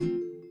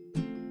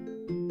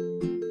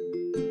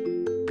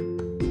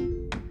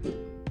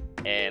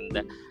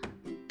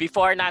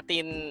before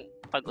natin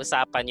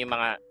pag-usapan yung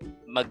mga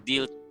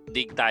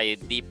dig tayo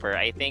deeper,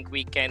 I think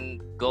we can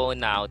go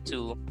now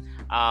to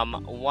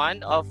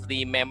one of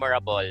the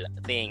memorable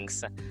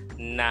things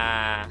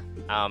na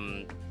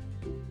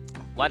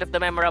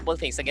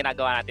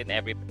ginagawa natin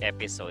every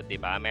episode, di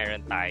ba?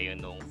 Meron tayo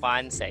nung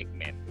fun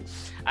segment.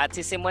 At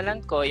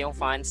sisimulan ko yung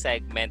fun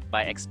segment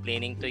by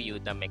explaining to you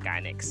the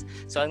mechanics.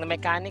 So, ang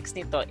mechanics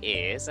nito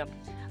is,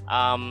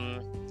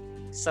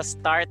 sa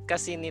start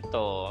kasi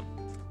nito,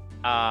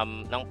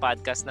 ng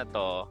podcast na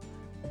to,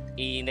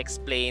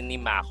 in-explain ni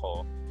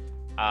Mako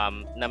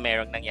na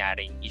merong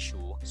nangyaring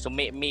issue. So,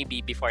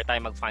 maybe before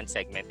tayo mag-fun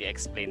segment,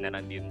 i-explain na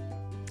lang din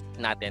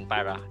natin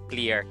para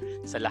clear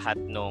sa lahat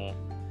nung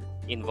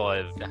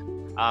involved.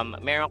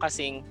 Meron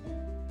kasing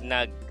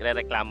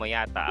nagrereklamo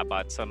yata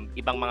about some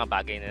ibang mga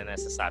bagay na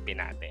nasasabi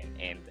natin,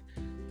 and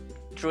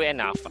true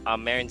enough,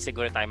 meron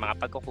siguro tayong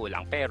mga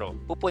pagkukulang, pero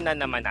pupunan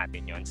naman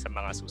natin yon sa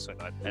mga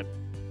susunod at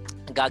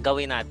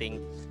gagawin nating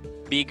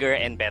bigger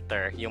and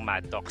better yung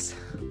Mad Talks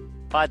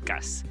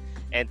podcast,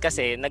 and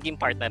kasi naging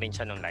part na rin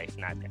siya ng life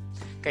natin.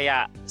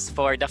 Kaya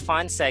for the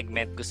fun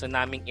segment, gusto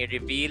naming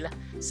i-reveal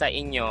sa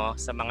inyo,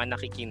 sa mga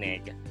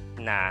nakikinig,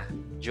 na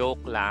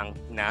joke lang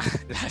na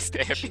last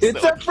episode.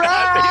 It's a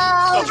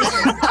prank!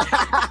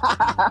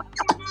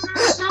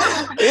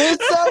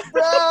 It's a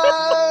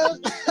prank!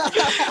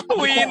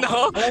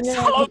 Wino,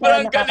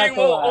 sobrang galing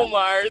mo,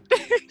 Umart.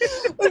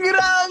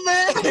 Grabe!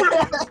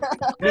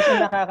 Dito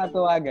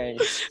nakakatuwa,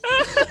 guys.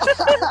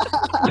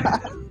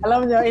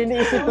 Alam nyo,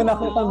 iniisip ko na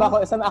kung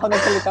saan ako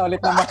nagsalita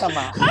ulit ng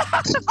masama.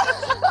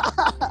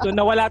 So,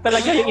 nawala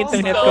talaga yung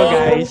internet ko,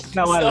 guys.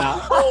 Nawala.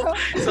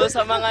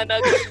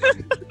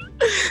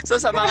 So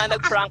sa mga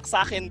nag-prank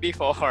sa akin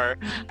before,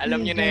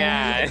 alam nyo na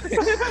yan.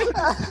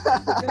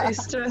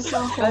 Na-stress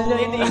ako. Alam nyo,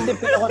 iniisip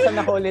ko kung saan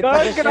ako ulit.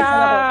 Alam nyo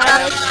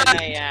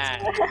na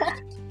yan.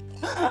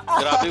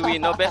 Grabe,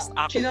 Wino, best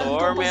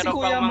actor. Meron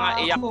pang mga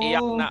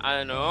iyak-iyak na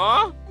ano.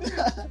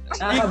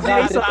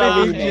 Nakaka-bad sa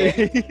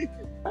trip.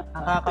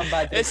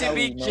 Nakaka-bad trip. Si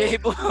Big J,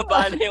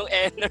 bumaba na yung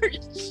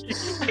energy.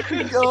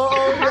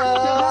 Oo nga!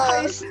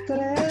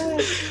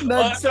 Stress.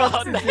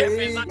 Throughout the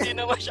episode, di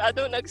na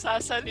masyadong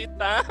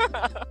nagsasalita.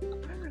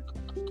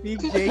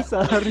 Big J,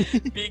 sorry.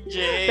 Big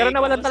J. Pero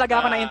nawalan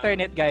talaga ako ng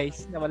internet,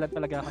 guys. Nawalan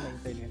talaga ako ng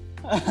internet.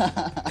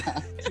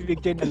 Si Big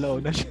J na-low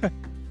na siya.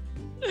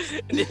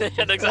 Hindi na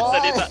siya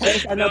nagsasalita.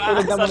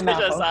 Tulog na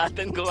siya ako. sa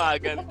atin,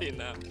 gumaganti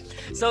na.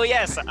 So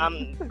yes,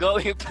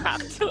 going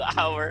back to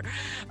our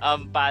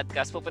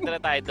podcast, pupunta na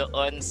tayo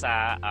doon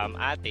sa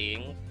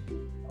ating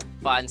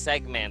fun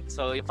segment.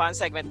 So yung fun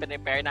segment,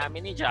 pinipare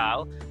namin ni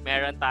Jao.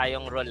 Meron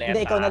tayong ruleta.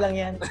 Hindi, ikaw na lang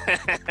yan.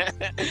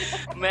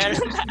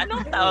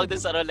 Anong tawag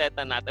doon sa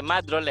ruleta natin?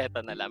 Mad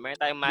ruleta na lang. Meron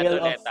tayong mad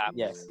ruleta.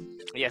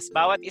 Yes,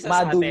 bawat isa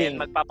sa atin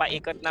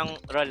magpapaikot ng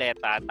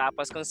ruleta.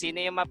 Tapos kung sino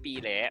yung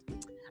mapili,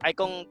 ay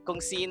kung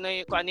ano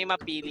yung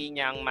mapili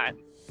niyang mad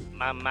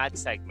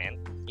segment,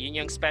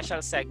 yun yung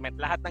special segment.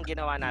 Lahat ng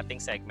ginawa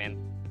nating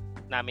segment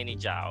namin ni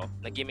Jao,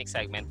 na gimmick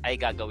segment, ay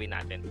gagawin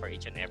natin for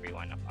each and every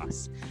one of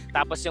us.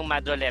 Tapos yung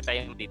mad ruleta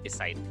yung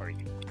di-decide for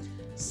you.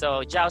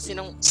 So, Jao,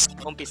 sinong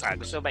umpisa?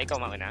 Gusto ba ikaw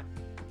mauna?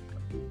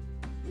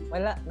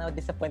 Wala,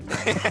 na-disappoint ko.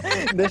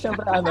 Hindi,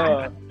 syempre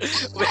ano.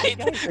 Wait,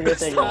 sige.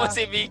 gusto mo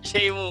si Big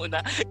J muna?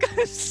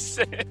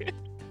 Kasi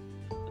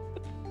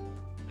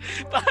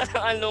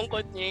parang ang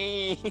lungkot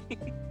niya.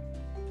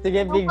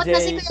 Sige, Big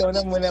J. Ikaw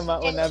na muna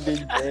mauna,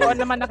 Big J. Ako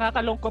naman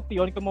nakakalungkot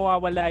yun kung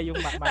mawawala yung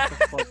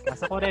Matos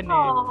Podcast. Ako rin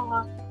eh.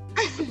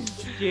 Big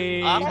J.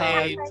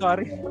 Okay.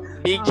 Sorry.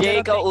 Big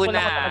J, ikaw Wala una.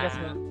 ko talaga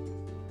siya.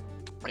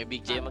 Okay,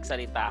 Big J,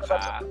 magsalita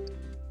ka.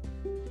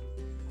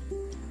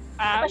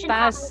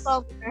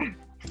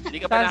 Hindi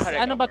ka pa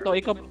nakarecord. Ano ba to?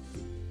 Ikaw,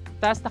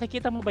 tas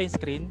nakikita mo ba yung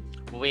screen?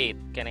 Wait,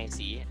 can I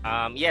see?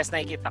 Yes,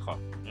 nakikita ko.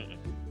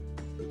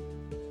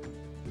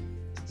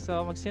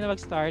 So, sino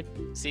mag-start?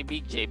 Si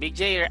Big J. Big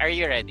J, are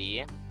you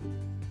ready?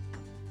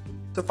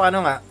 So,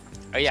 paano nga?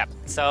 Oh, yeah.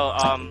 So,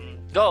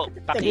 go.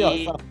 Paki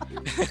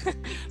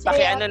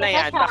ano na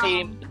yan?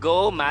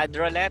 Go, Mad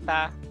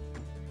Roleta.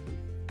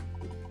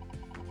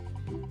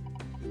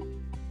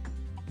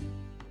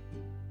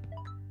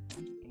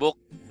 Book.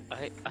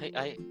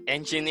 Ay.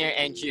 Engineer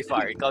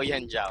NG4. Ikaw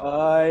yan, Jao.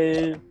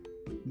 Ay,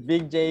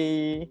 Big J.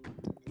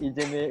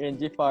 Engineer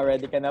NG4,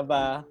 ready ka na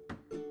ba?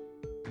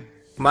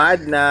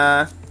 Mad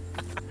na.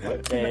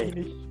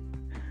 Okay.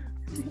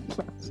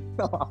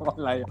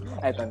 Nawawala yun.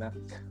 Ito na.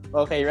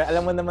 Okay,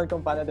 alam mo naman kung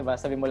paano, diba?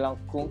 Sabi mo lang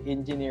kung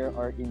engineer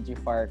or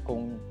engineer,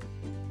 kung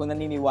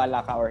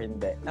naniniwala ka or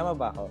hindi. Tama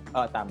ba ako?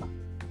 Oh, tama.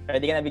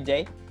 Ready ka na, Big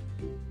J?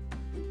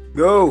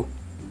 Go!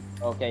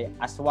 Okay,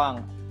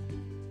 aswang.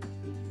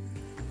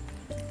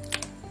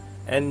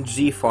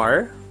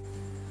 NG-FAR.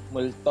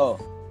 Multo.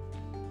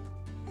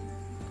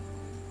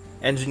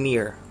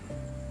 Engineer.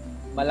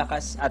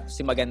 Malakas at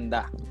si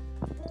maganda.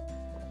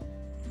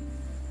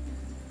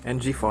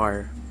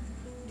 NG-FAR.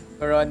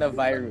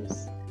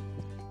 Coronavirus.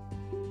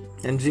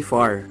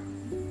 NG-FAR.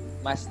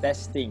 Mass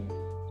testing.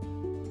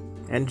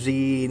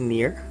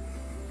 Engineer.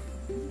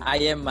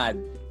 I am mad.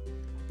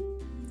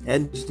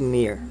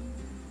 Engineer.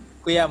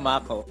 Kuya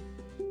Mako.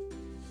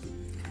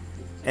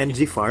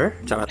 NG Far.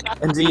 Charot.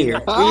 Engineer.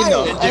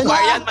 Wino. Hindi pa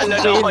yan,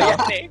 maloloko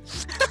yan eh.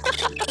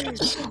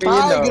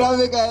 Ay,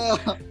 grabe kayo.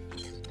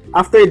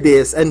 After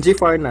this, NG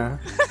Far na.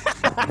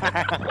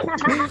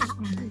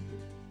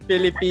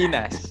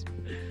 Pilipinas.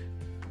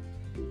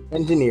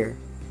 Engineer.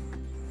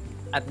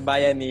 At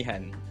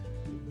Bayanihan.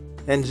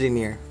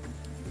 Engineer.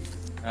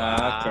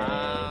 Okay.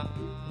 Ah.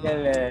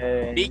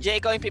 Galing.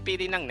 DJ, ikaw yung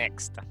pipili ng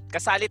next.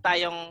 Kasali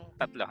tayong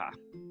tatlo ha.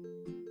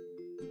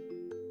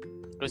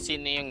 Kung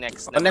sino yung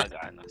next na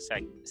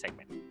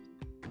segment.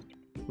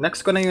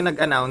 Next ko na yung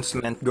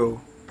nag-announcement. Go.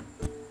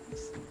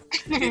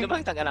 Sino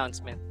bang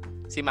tag-announcement?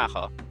 Si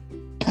Mako.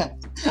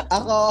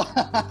 Ako.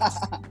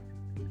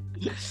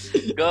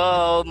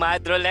 Go,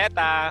 Mad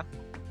Roleta.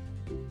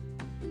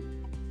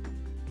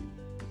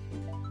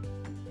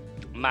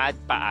 Mad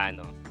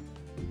Paano.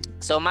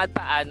 So, Mad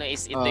Paano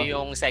is ito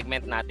yung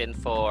segment natin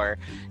for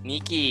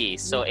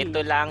Nikki. So, ito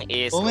lang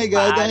is Oh my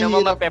God, paano ang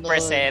mo hirap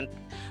mape-present,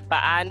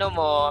 paano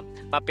mo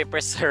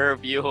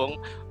mape-preserve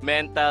yung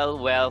mental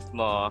wealth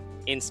mo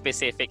in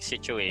specific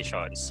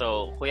situations.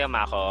 So, Kuya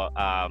Mako,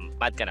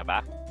 mad ka na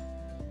ba?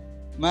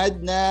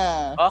 Mad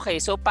na. Okay,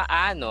 so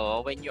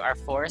paano when you are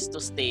forced to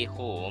stay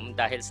home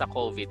dahil sa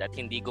COVID at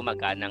hindi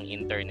gumagana ang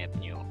internet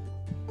nyo?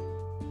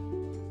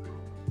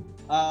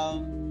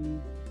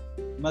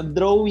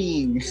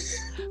 Mag-drawing.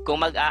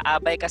 Kung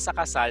mag-aabay ka sa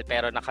kasal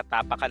pero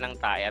nakatapa ka ng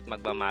tae at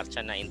magmamarcha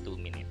na in 2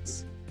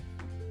 minutes.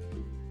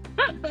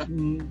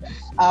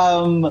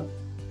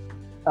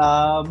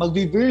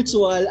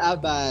 Magbi-virtual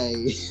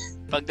abay.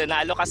 Pag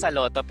nanalo ka sa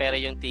loto pero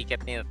yung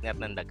ticket ninat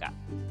ng daga.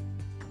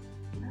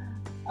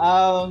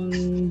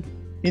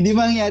 Hindi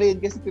mangyari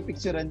yun kasi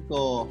pipicturean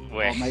ko.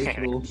 Weh. May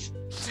proof.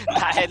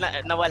 Dahil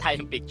nawala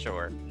yung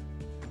picture.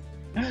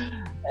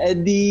 Eh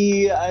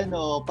di,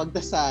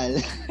 pagdasal.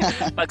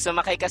 Pag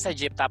sumakay ka sa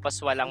jeep tapos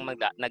walang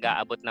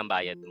nag-aabot ng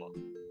bayad mo.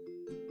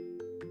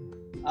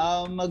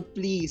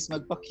 Mag-please,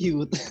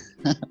 magpa-cute.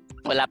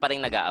 Wala pa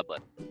rin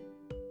nag-aabot.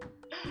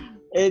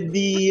 Eh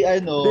di,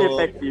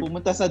 Effective.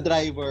 pumunta sa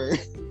driver.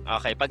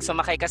 Okay, pag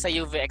sumakay ka sa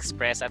UV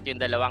Express at yung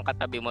dalawang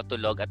katabi mo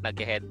tulog at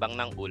nag-headbang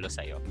ng ulo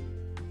sa'yo.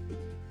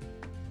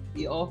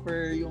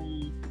 I-offer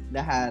yung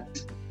lahat.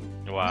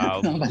 Wow.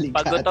 ng balikat.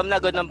 Pag gutom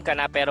na gutom ka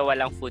na pero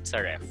walang food sa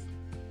ref.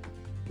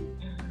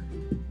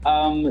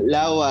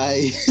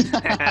 Laway.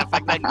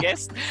 Pag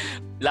nag-guest,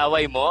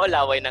 laway mo o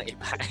laway ng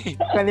iba?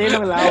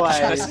 Kaninong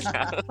laway?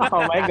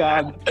 Oh my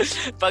God.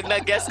 Pag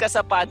nag-guest ka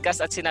sa podcast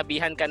at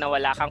sinabihan ka na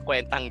wala kang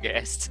kwentang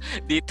guest,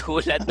 di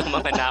tulad ng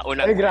mga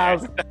naunang Ay,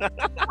 grabe.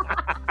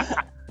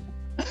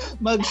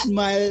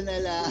 Mag-smile na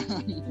lang.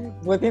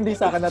 Buti hindi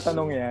sa akin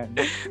natanong yan.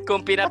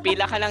 Kung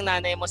pinapila ka ng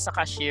nanay mo sa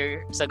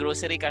cashier, sa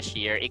grocery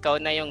cashier, ikaw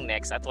na yung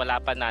next at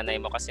wala pa nanay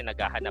mo kasi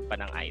naghahanap pa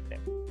ng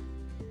item.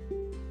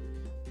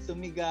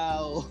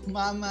 Sumigaw.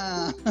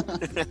 Mama.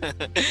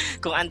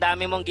 Kung ang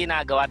dami mong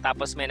ginagawa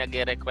tapos may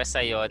nag-request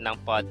sa'yo ng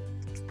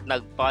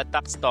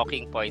nag-podcast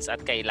talking points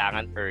at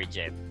kailangan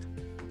urgent.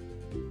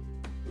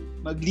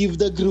 Mag-leave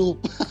the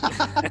group.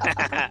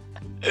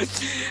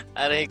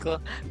 Aray ko.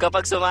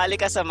 Kapag sumali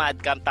ka sa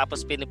Madcamp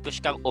tapos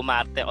pinupush kang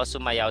umarte o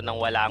sumayaw nang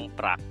walang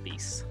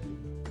practice.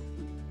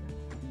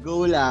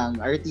 Go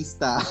lang,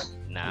 artista.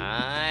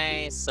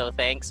 Nice. So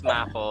thanks,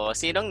 Mako.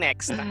 Sinong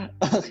next?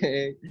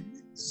 Okay.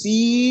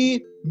 Si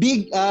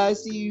Wino.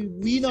 Si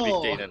Big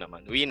J na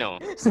naman. Wino.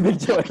 Si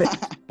Big J ulit.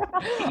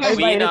 Ay,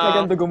 Wino. mainit na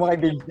gandugo mo kay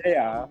Big J,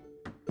 ah.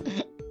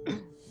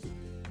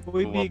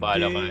 Uy, Big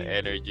Bumabala ka J.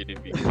 energy ni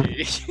Big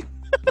J.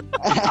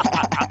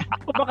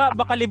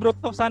 Baka libro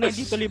to. Sana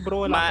hindi to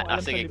libro. Wala akong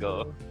alam Sige, sa libro.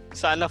 go.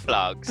 Sana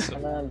vlogs.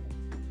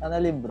 Ano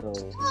libro?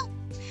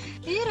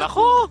 Hirap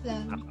Nako!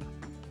 lang.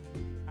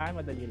 Ay,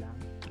 madali lang.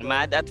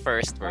 Mad at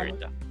first word.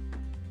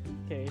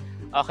 Okay.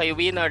 Okay,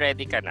 Wino,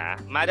 ready ka na?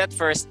 Mad at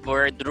first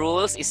word.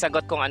 Rules,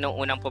 isagot kung anong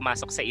unang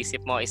pumasok sa isip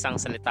mo. Isang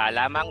salita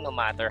lamang, no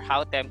matter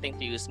how tempting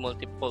to use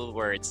multiple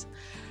words.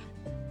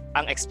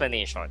 Ang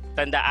explanation.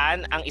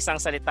 Tandaan, ang isang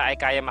salita ay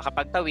kaya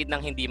makapagtawid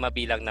ng hindi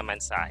mabilang na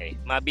mensahe.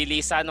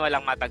 Mabilisan,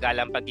 walang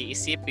matagalang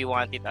pag-iisip. We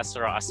want it as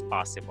raw as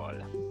possible.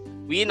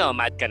 Wino,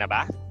 mad ka na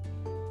ba?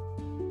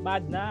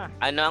 Mad na.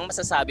 Ano ang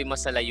masasabi mo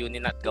sa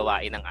layunin at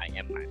gawain ng I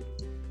Am Mad?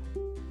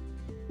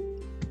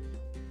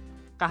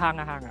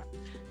 Kahanga-hanga.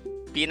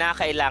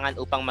 Pinakailangan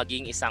upang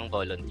maging isang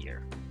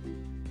volunteer.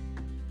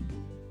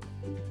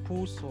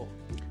 Puso.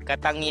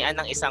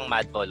 Katangian ng isang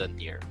mad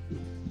volunteer.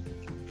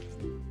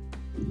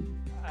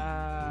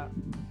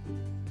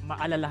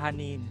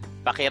 Maalalahanin.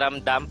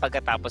 Pakiramdam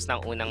pagkatapos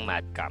ng unang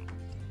mad camp.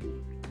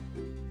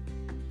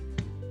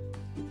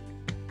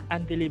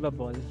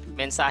 Unbelievable.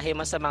 Mensahe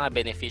mo sa mga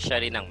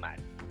beneficiary ng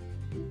mad.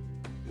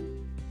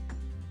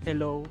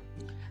 Hello.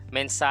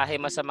 Mensahe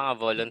mo sa mga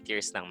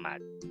volunteers ng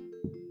mad.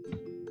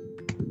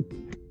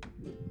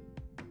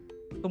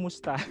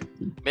 Kumusta?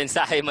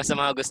 Mensahe mo sa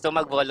mga gusto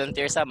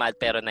mag-volunteer sa mad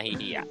pero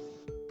nahihiya.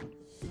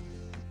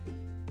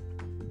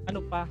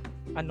 Ano pa?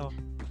 Ano?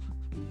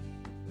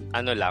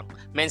 Ano lang?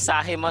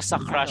 Mensahe mo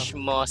sa crush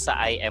mo sa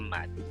I Am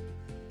Mad.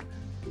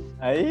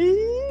 Ay!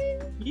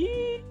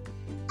 Yee!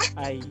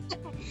 I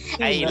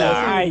Sino?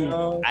 love. Sino?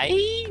 Ay!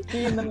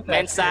 Sinong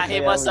Mensahe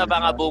crush mo mo sa kaya,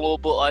 mga Wilma?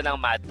 bumubuo ng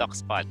Mad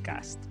Talks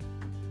Podcast.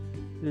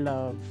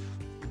 Love.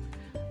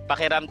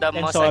 Pakiramdam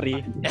And mo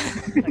sorry.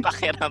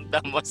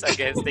 pakiramdam mo sa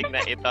guesting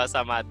na ito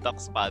sa Mad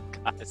Talks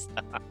Podcast.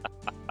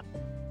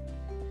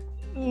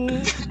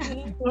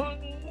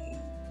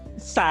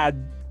 Sad.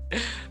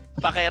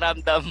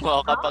 Pakiramdam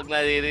mo kapag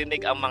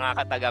naririnig ang mga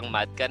katagang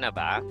mad ka na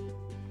ba?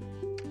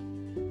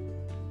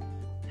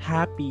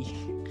 Happy.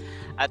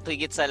 At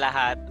higit sa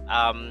lahat,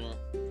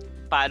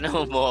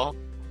 paano mo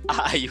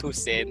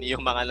aayusin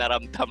yung mga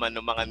naramdaman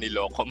ng mga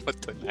niloko mo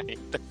tonight?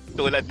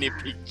 Tulad ni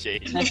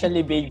PJ.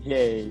 Especially Big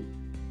J.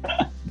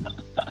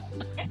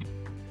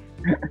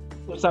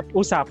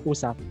 Usap.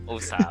 Usap.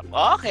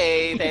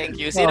 Okay, thank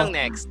you. Sinong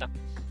next?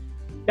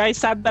 Guys,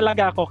 sad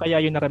talaga ako kaya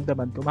yun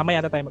naramdaman ko.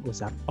 Mamaya na tayo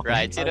mag-usap. Okay.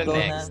 Right, sinong Go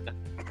na. next?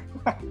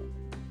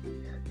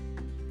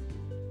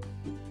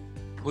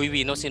 Huy,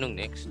 Wino, sinong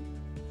next?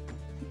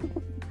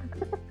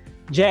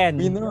 Jen.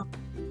 Sino?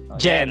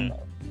 Jen.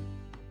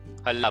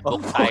 Hala, book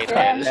Oh, title.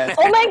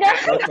 Oh my God!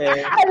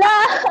 Okay. Hala!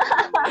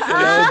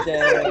 Hello,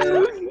 Jen.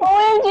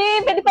 OMG!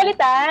 Pwede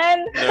palitan!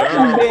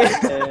 Okay.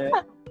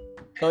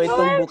 So,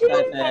 itong book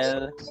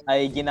title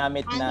ay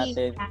ginamit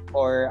natin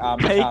for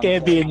Kay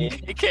Kevin.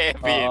 Hey,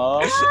 Kevin.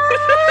 Oo.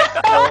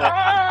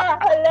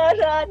 Hala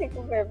siya! Hindi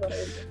ko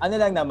favorite. Ano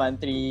lang naman,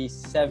 7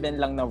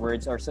 lang na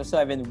words or so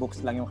 7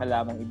 books lang yung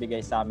kailangan mong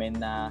ibigay sa amin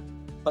na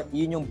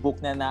yun yung book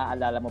na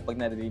naaalala mo pag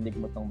narinig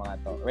mo tong mga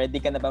to. Ready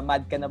ka na ba?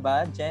 Mad ka na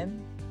ba, Jen?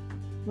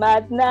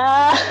 Mad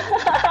na!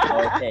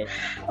 Okay.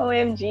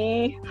 OMG!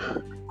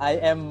 I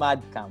am Mad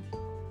Camp.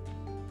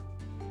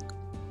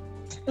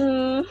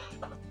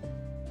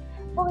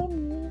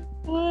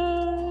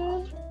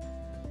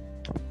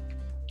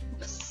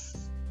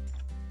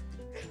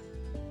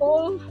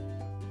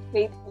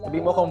 Wait lang. Sabi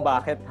mo kung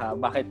bakit ha?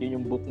 Bakit yun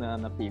yung book na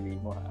napili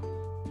mo ha?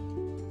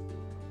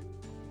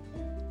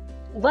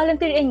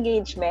 Volunteer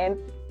engagement.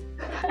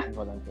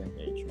 Volunteer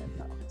engagement.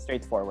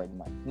 Straightforward,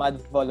 Mad. Mad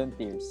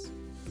volunteers.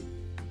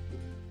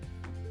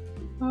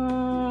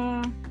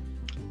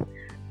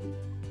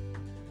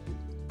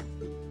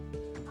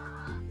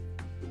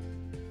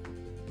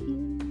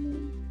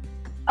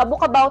 A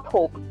book about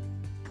hope.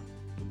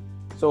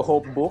 So,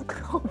 Hope Book?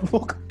 Hope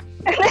Book?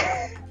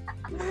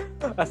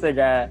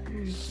 Sige.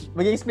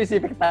 Maging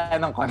specific tayo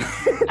ng content.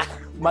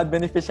 Mad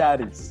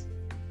beneficiaries.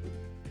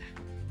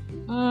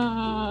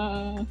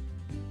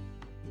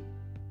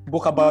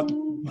 Book about...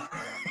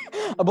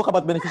 A book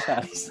about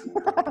beneficiaries.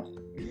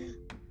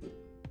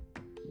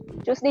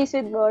 Tuesdays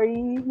with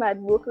Glory,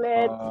 Mad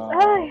Booklet. Ah.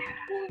 Ay,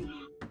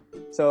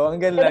 So, ang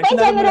ganda. pwede pa yung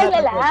general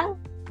na lang.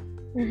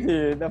 Hindi.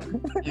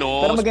 No,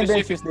 Pero maganda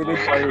yung specific. Tuesday with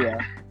Glory,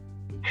 ah.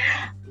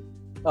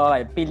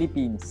 Okay,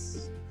 Philippines.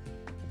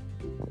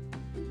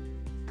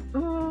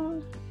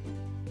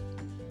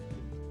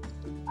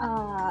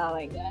 Oh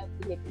my God,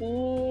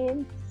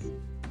 Philippines.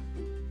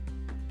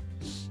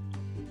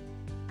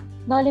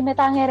 Noli me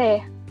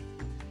tangere.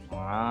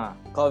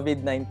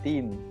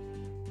 COVID-19.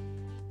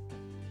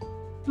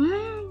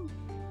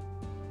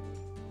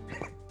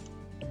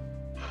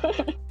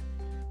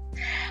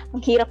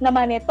 Ang hirap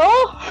naman ito.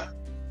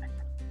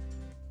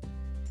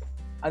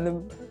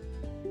 Ano?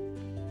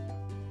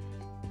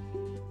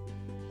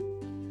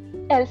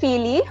 El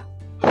Fili.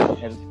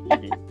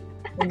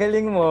 Ang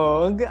galing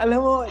mo. Alam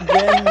mo,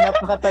 Jen,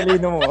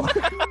 napakatalino mo.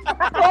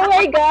 Oh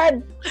my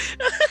God.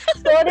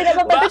 Sorry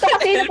naman, ba't ito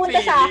kasi napunta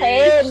sa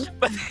akin?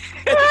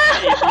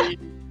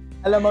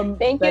 Alam mo,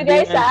 Thank you, pwede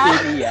guys, yung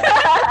LPD, ah.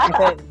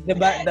 Kasi,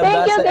 diba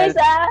Thank you sa guys,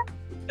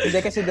 Hindi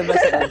kasi diba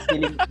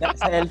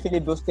sa LPD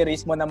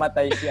Busterismo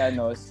namatay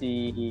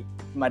si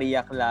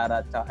Maria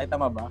Clara. Ay,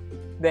 tama ba?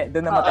 Hindi,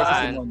 doon namatay si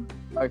Simon.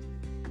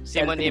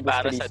 Simon LPD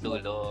Ibarra sa Busterismo.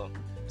 dulo.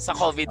 Sa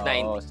COVID-19.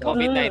 Oo, so-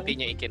 COVID-19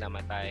 yung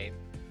ikinamatay.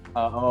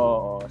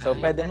 Oo. So,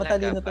 Ay, pwede talaga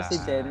matalino to ba? si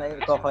Jen na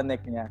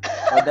i-connect niya.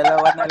 O,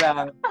 dalawa na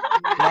lang.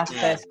 Mass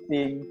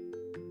testing.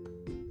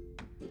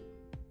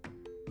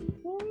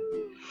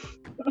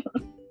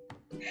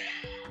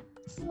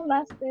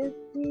 Master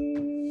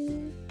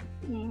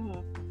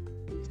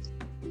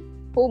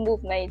Who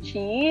moved my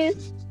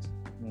cheese?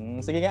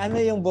 Sige nga, ano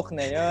yung book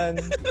na yon?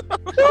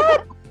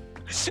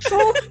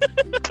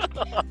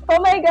 Oh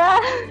my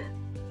God!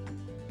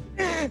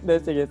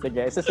 Sige.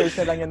 Isa-search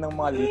na lang yun ng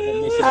mga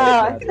listeners.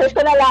 Search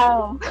ko na lang.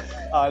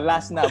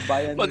 Last na,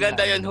 Bayan.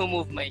 Maganda yun, Who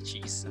Moved My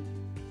Cheese.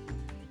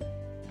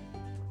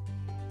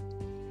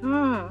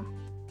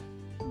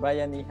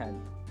 Bayanihan.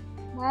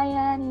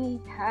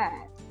 Bayanihan.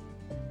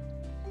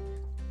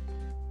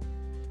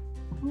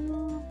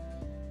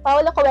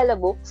 Paulo Coelho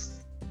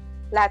books.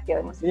 Lahat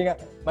yun. Sige nga,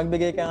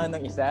 magbigay ka nga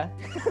ng isa.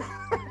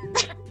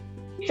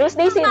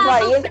 Tuesdays with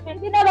Glory.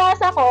 Hindi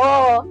nabasa ko.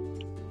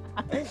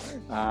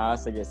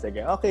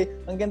 Sige. Okay,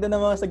 ang ganda ng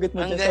mga sagot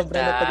mo Ang dyan. Sobrang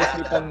ganda.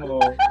 napag-isipan mo.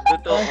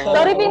 Totoo.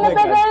 Sorry, Oh my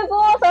pinatagal ko.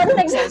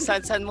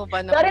 Saan mo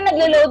ba na? Sorry,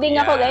 naglo-loading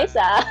ako, guys,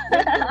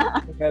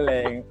 Ang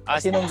galing.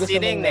 Sinong gusto Sino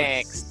mong yung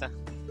next?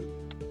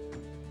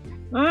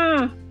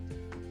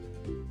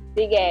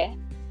 Sige.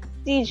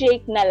 Si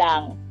Jake na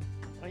lang.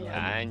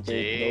 Ayan,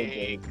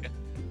 Jake, Jake.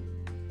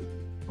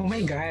 Oh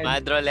my God.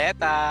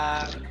 Madroleta.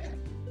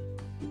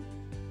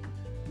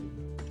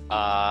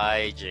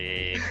 Ay,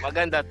 Jake.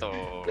 Maganda to.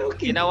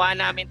 Okay. Ginawa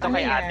namin to Ano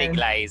kay Ate yan?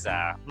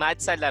 Glyza.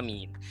 Mad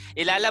Salamin.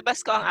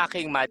 Ilalabas ko ang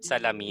aking Mad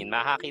Salamin.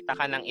 Makakita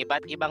ka ng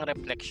iba't ibang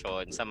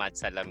refleksyon sa Mad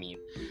Salamin.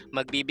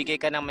 Magbibigay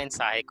ka ng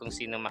mensahe kung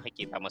sino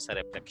makikita mo sa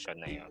refleksyon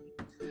na yon.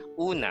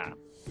 Una,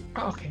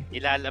 Okay.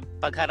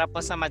 pagharap mo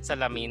sa Mad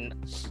Salamin,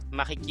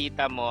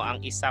 makikita mo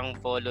ang isang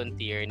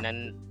volunteer na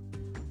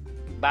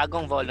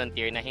bagong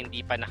volunteer na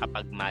hindi pa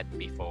nakapag-mad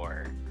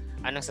before.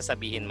 Anong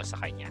sasabihin mo sa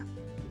kanya?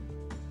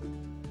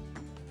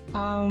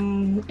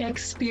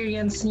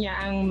 Experience niya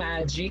ang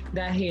magic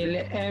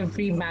dahil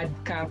every mad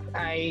camp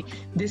ay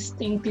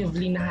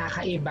distinctively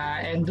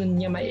nakakaiba and dun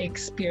niya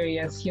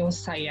ma-experience yung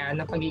saya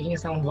na pagiging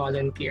isang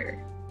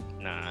volunteer.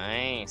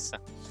 Nice.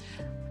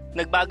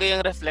 Nagbago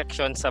yung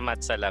reflection sa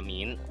Mad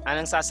Salamin.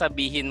 Anong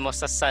sasabihin mo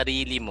sa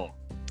sarili mo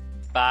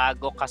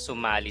bago ka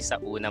sumali sa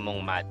una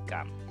mong mad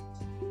camp?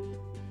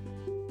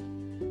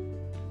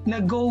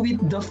 Nag-go with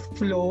the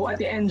flow at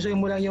i-enjoy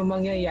mo lang yung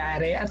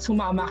mangyayari at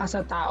sumama ka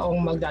sa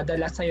taong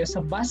magdadala sa'yo sa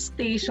bus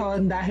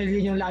station dahil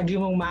yun yung lagi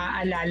mong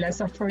maaalala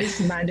sa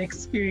first mad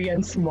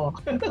experience mo.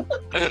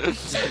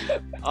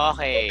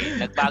 Okay,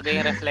 nagbago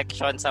yung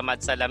reflection sa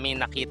Mad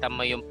Salamin. Nakita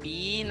mo yung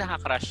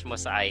pinaka-crush mo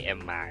sa I Am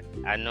Mad.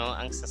 Ano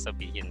ang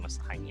sasabihin mo sa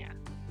kanya?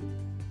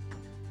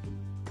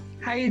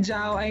 Hi,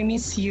 Jao. I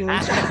miss you.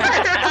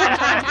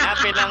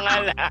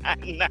 Pinangalan.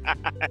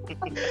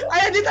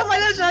 Ay, dito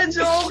pala siya,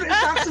 joke.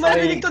 Shucks,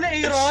 marinig to na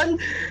Aaron.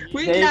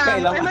 Wait Jake,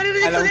 lang. Ay,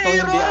 marinig to na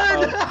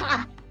Aaron.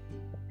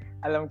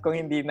 Alam kong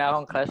hindi na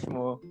akong crush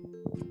mo.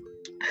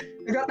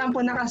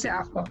 Nagtatampo na kasi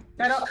ako.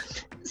 Pero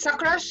sa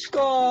crush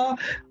ko,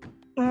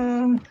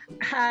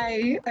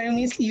 hi, I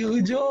miss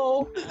you,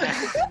 joke.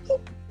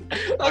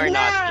 Or Wag not,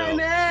 na, joke.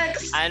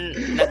 next.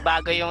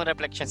 Nagbago yung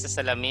reflection sa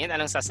salamin.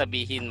 Anong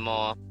sasabihin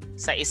mo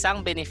sa isang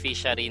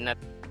beneficiary na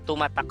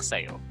tumatak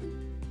sa'yo?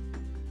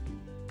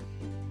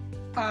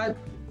 At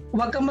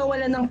huwag kang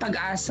mawala ng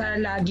pag-asa.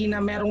 Lagi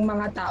na merong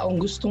mga taong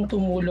gustong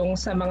tumulong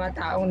sa mga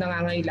taong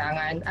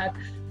nangangailangan. At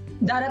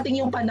darating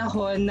yung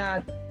panahon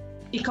na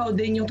ikaw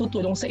din yung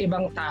tutulong sa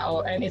ibang tao.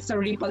 And it's a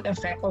ripple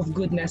effect of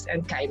goodness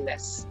and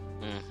kindness.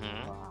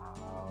 Mhm.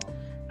 Wow.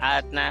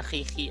 At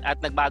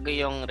nagbago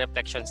yung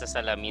reflection sa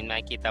salamin,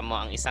 makikita mo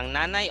ang isang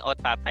nanay o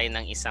tatay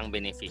ng isang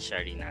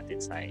beneficiary natin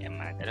sa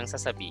IMAD. Anong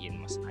sasabihin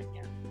mo sa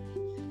kanya?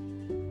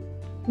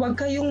 Huwag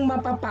kayong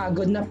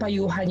mapapagod na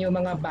payuhan yung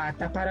mga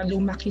bata para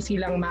lumaki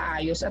silang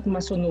maayos at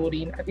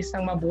masunurin at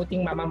isang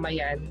mabuting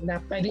mamamayan na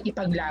pwedeng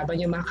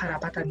ipaglaban yung mga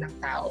karapatan ng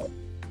tao.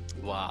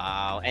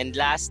 Wow! And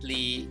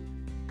lastly,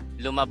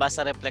 lumabas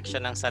sa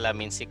reflection ng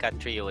salamin si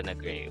Catriona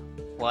Gray.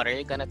 What are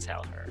you gonna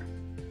tell her?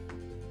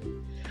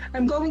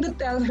 I'm going to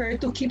tell her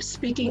to keep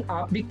speaking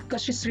up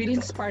because she's really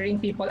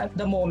inspiring people at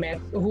the moment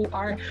who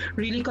are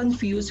really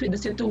confused with the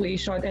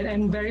situation, and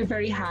I'm very,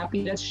 very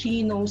happy that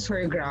she knows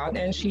her ground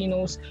and she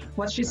knows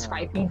what she's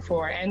fighting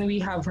for, and we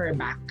have her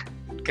back.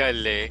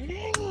 Galing!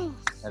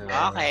 Hello.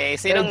 Okay,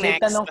 sinong Jake,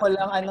 next? tanong ko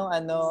lang,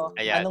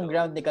 Ayan. anong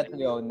ground ni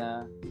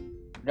Catriona?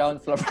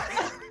 Ground floor.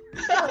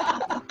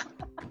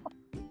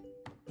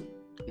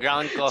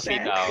 Ground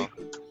coffee Sure. daw.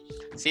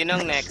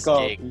 Sinong next,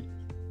 Coffee.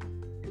 Jake?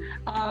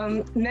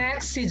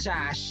 Next si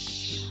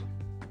Josh.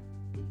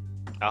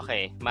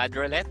 Okay,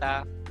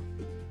 Madroleta.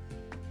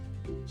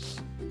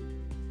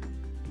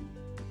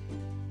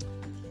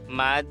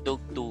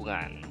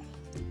 Madugtungan.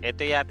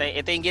 Ito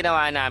yung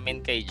ginawa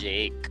namin kay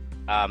Jake,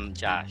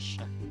 Josh.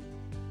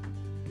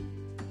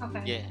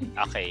 Okay. Yeah,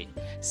 okay.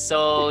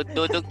 So,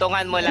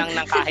 dudugtungan mo lang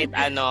ng kahit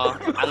ano,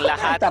 ang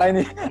lahat. Taray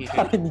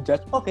ni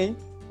Josh. Okay.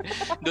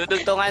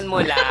 Dudugtungan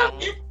mo lang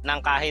ng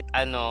kahit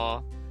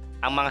ano,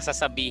 ang mga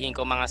sasabihin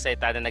ko, mga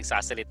salita na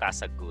nagsasalita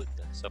sa good.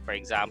 So, for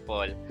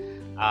example,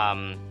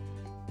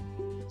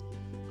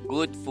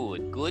 good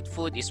food. Good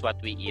food is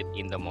what we eat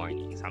in the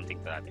morning. Something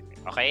to that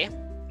effect. Okay?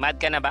 Mad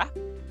ka na ba?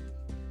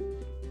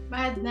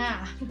 Mad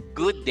na.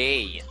 Good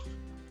day.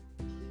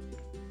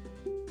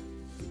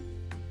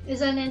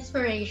 Is an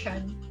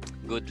inspiration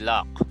Good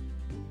luck.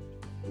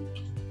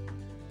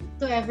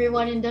 to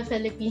everyone in the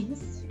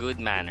Philippines. Good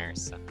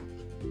manners.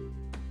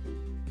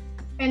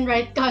 And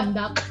right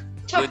conduct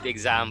Good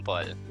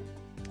example.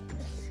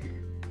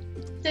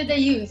 to the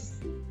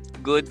youth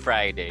Good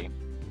Friday.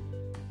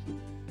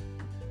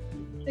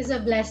 is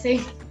a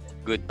blessing.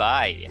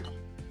 Goodbye.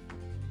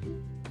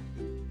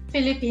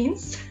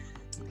 Philippines.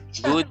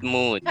 Good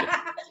mood.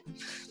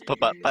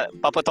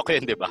 Paputok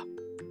yun, di ba?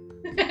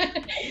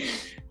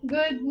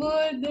 Good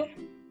mood.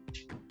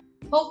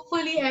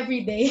 Hopefully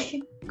every day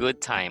Good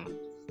time.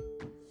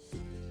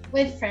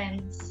 with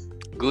friends.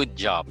 Good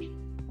job.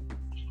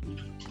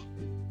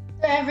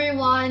 To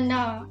everyone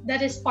that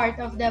is part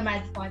of the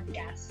Mad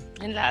Podcast.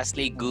 And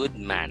lastly, good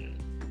man.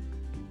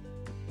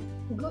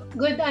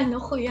 Good ano,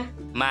 kuya?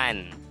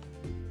 Man.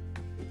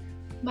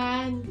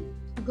 Man.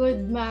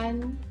 Good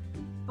man.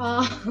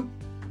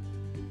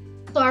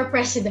 To our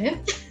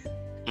president.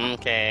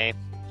 Okay.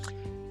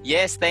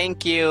 Yes,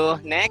 thank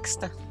you.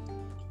 Next.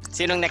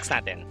 Sinong next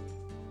natin?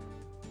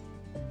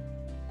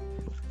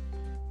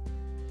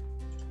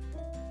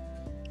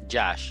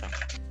 Josh.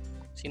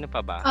 Sino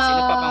pa ba?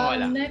 Sino pa bang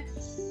wala?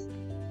 Next.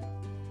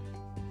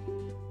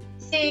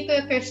 Si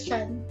Kuya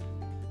Christian.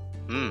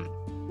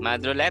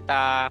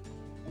 Madroleta.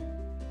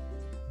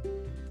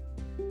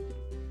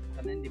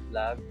 Ano hindi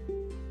vlog?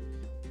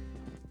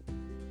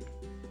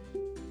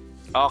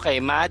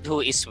 Okay, Mad,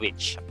 who is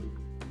which?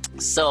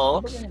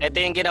 So, ito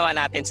yung ginawa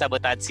natin sa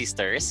Butad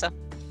Sisters.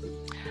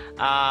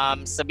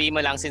 Sabihin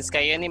mo lang, since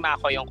kayo ni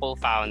Mako yung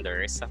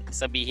co-founders,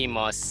 sabihin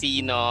mo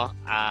sino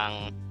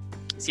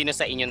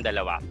sa inyong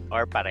dalawa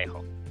or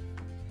pareho.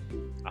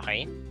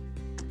 Okay?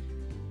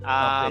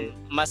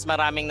 Mas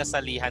maraming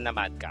nasalihan na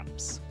Mad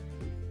Camps.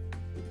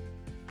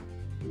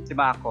 Si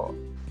Mako.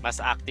 Mas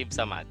active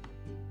sa Mad.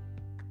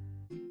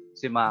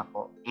 Si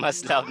Mako. Mas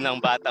love ng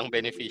batang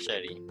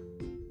beneficiary.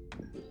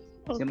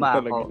 Si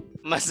Mako.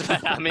 Mas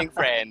maraming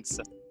friends.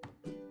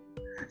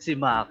 Si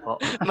Mako.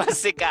 Mas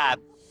sikat.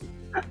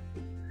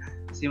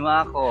 Si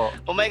Mako.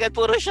 Oh my God,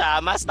 puro siya.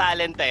 Mas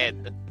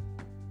talented.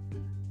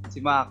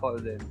 Si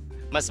Mako din.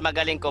 Mas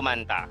magaling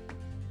kumanta.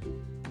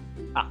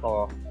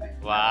 Ako.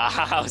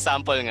 Wow,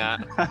 sample nga.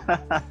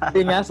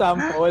 Hindi nga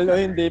sample o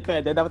hindi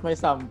pwede. Dapat may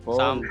sample.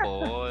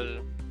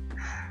 Sample.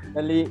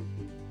 Dali.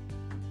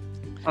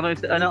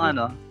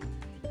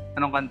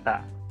 Anong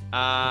kanta?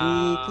 Di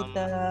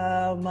kita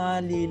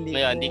malilimutan.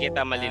 Ngayon, di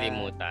kita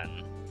malilimutan.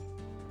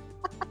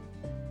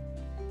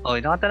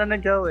 Nakanta na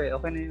Jow eh.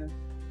 Okay na yun.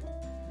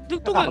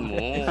 Dugtungan mo.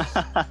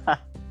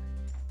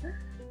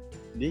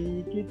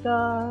 Di kita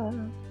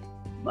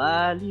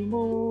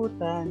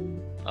malimutan.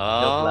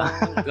 Oh,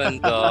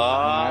 ganda.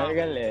 Ay,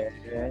 galing.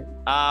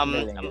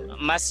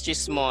 Mas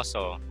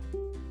chismoso.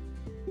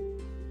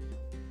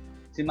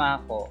 Si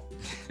Mako.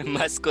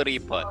 Mas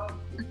kuripot.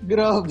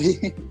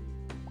 Grabe.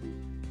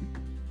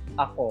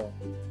 Ako.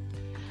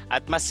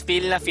 At mas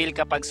feel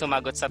kapag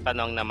sumagot sa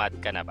tanong na mad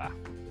ka na ba?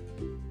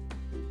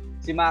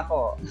 Si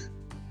Mako.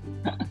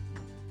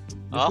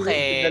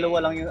 Okay.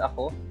 Dalawa lang yung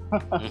ako.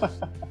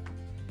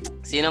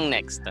 Sinong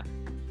next?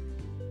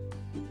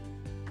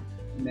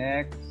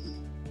 Next.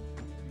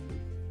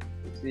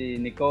 Si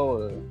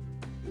Nicole.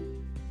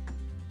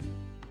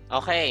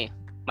 Okay.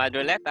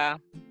 Madroleta.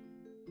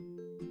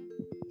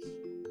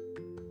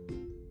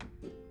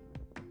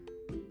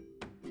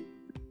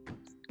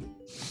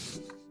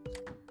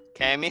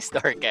 Chemist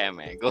or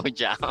Keme? Go,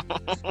 Jam.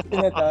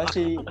 Sino to?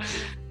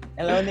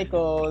 Hello,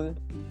 Nicole.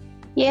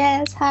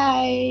 Yes,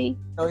 hi.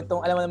 So,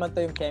 alam mo naman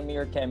to yung Chemi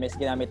or Chemist,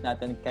 ginamit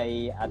natin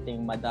kay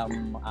ating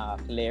Madam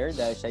Claire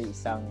dahil siya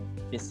isang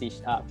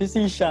physician.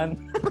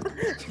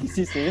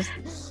 Physicist.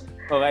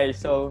 Okay,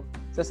 so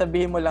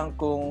sabihin mo lang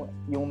kung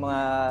yung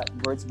mga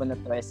words ba na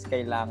tres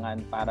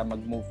kailangan para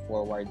mag-move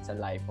forward sa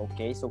life,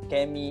 okay? So,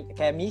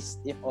 chemist,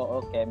 if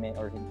oo, Keme,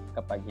 or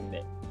kapag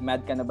hindi.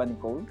 Mad ka na ba,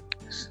 Nicole?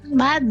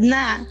 Mad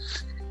na.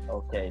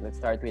 Okay, let's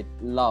start with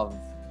love.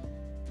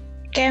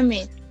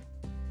 Keme.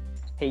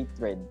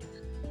 Hatred.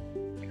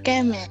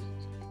 Keme.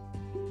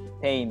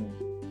 Pain.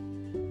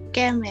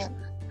 Keme.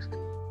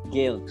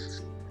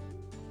 Guilt.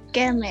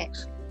 Keme.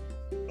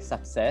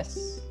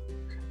 Success.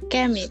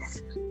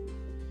 Kemis.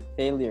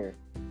 Failure.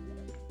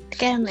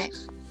 Keme.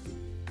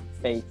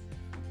 Faith.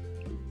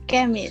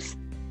 Kemis.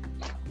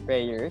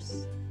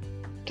 Prayers.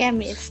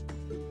 Kemis.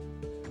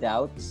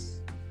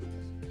 Doubts.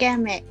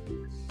 Keme.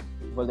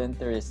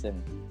 Volunteerism.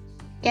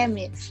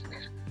 Kemis.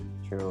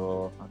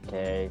 True.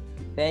 Okay.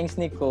 Thanks,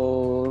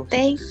 Nicole.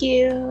 Thank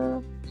you.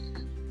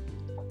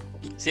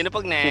 Sino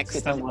pag next?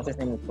 Kita mo kasi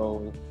si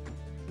Nicole.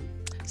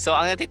 So,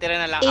 ang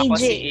natitira na lang ako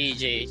AJ. si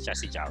AJ. Siya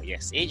si Chow.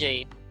 Yes,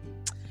 AJ.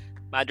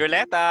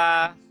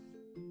 Madroleta.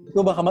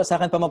 Ikaw baka sa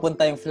akin pa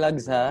mapunta yung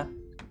flags, ha?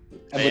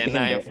 Ayan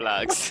na yung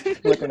flags.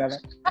 Buti na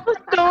lang.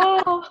 Ito.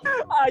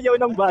 Ayaw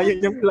ng bayan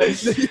yung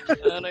flags.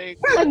 Aray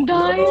ko. Ang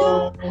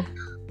daya.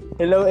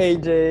 Hello,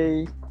 AJ.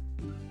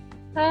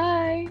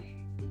 Hi.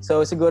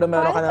 So, siguro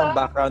meron ka Hi, ng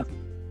pa. background.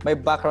 May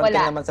background ka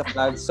Wala. naman sa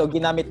flags. So,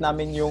 ginamit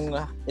namin yung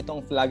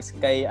itong flags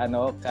kay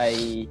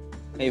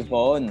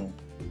Von.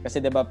 Kasi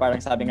 'di ba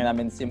parang sabi nga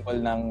namin symbol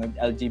ng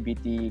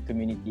LGBT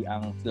community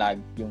ang flag,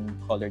 yung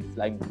colored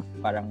flag,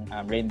 parang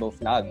rainbow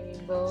flag.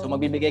 So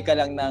magbibigay ka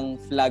lang ng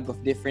flag of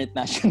different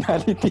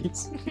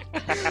nationalities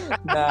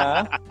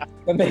na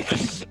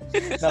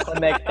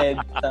connected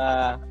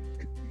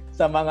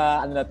sa mga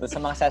sa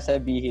mga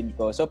sasabihin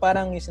ko. So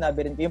parang yung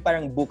sinabi rin, yung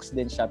parang books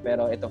din siya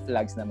pero ito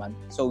flags naman.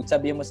 So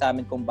sabihin mo sa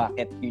amin kung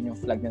bakit yun yung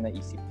flag na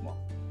naisip mo.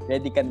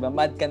 Ready ka na ba?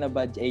 Mad ka na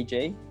ba,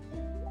 AJ?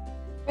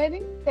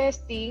 Pwedeng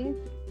testing.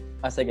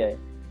 Sige.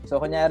 So,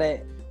 for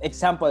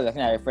example,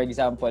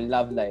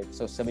 love life.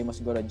 So, sabi mo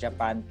siguro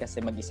Japan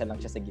kasi mag-isa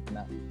lang siya sa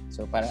gitna.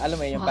 So, parang, alam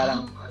mo yun, Wow.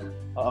 parang,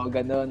 oo,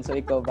 ganun. So,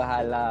 ikaw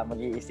bahala,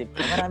 mag-iisip.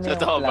 Marami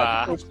Totoo yung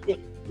ba? flag.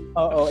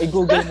 Oo,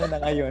 i-google mo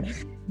na ngayon.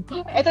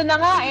 Ito na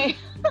nga eh.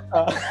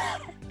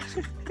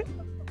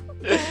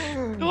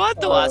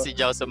 Tuwa-tuwa si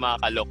Jow sa mga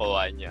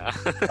kalokohan niya.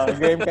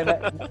 Game ka na.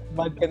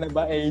 Mad ka na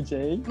ba,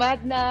 AJ? Mad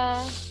na.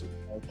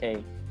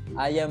 Okay.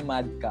 I am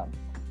Madcam.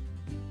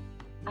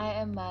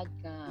 I am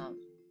Madcam.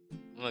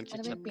 Ano ba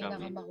Mag-chat yung kami.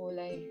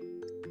 pinakamakulay?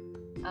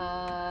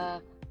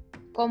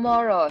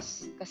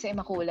 Comoros. Kasi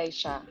makulay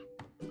siya.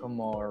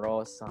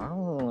 Comoros.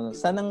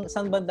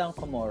 Saan banda ang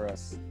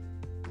Comoros?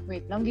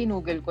 Wait lang,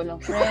 ginugol ko lang,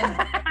 friend.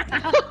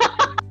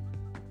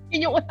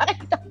 Yun yung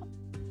nakita.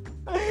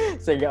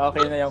 Sige,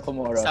 okay na yung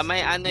Comoros. Sa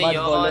may ano Mad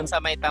yun, volun-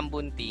 sa may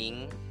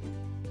Tambunting.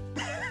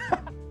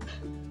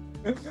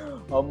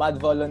 Mad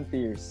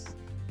Volunteers.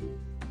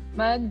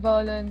 Mad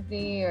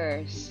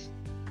Volunteers.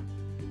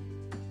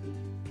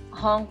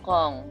 Hong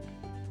Kong.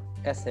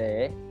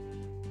 Kasi,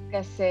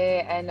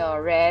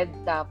 Red,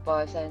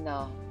 tapos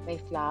may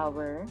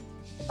flower.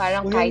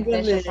 Parang Uy, kahit ang na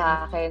siya galing. sa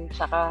akin,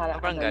 tsaka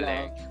Sobrang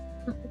galing.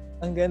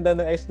 ang ganda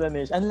ng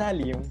explanation. Ang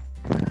lalim.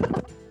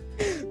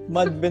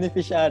 Mad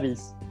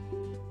Beneficiaries.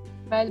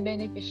 Mad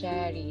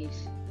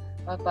Beneficiaries.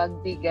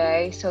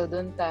 Mapagbigay. So,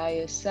 doon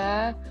tayo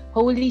sa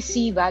Holy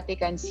See,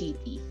 Vatican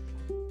City.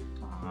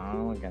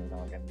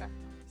 Maganda.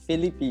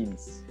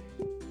 Philippines.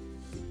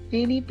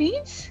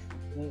 Philippines?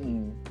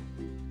 Mm-mm.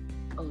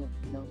 Oh,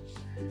 no.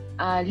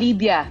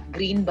 Libya.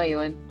 Green ba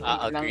yun?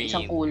 Lang, Green.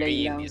 isang kulay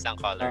Green, lang. isang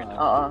color lang.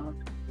 Oo.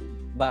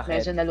 Bakit?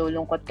 Medyo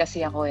nalulungkot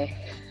kasi ako eh.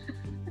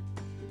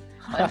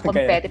 Ang Okay.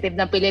 competitive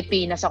ng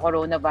Pilipinas sa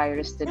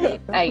coronavirus today.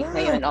 Ay,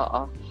 ngayon,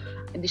 oo.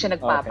 Hindi siya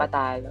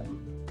nagpapatalo.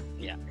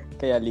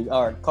 Kaya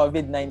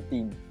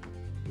COVID-19.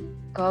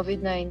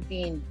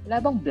 COVID-19. Wala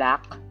bang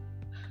black?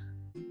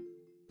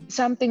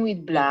 Something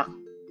with black.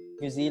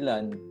 New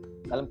Zealand.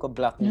 Alam ko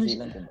Black New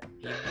Zealand.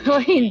 Diba?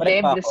 Hindi,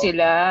 Correct ba blue ako?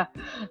 sila.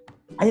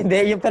 Ay, hindi.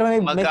 Pero may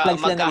flag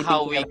sila na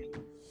Magkahawig.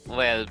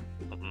 Well,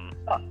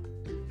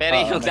 pero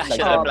Oo, yung may flag.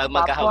 national flag, Papua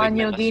magkahawig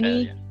New na Guinea.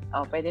 Australia.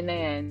 Oh, pwede na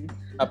yan.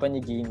 Papua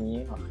New Guinea.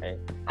 Okay.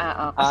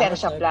 Kasi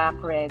siya so- black,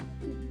 red.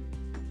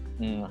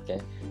 Okay.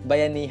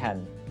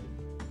 Bayanihan.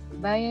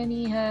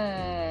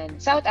 Bayanihan.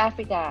 South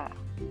Africa.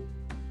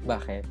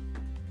 Bakit?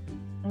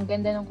 Ang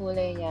ganda ng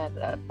kulay niya.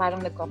 Parang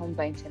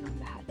nagko-combine silang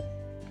lahat.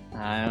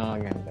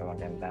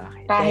 Maganda.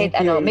 Okay. Kahit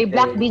Thank you, may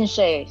black Ite. din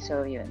siya eh.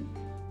 So, yun.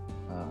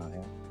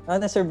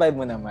 Na-survive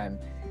mo naman.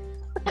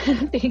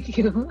 Thank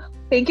you.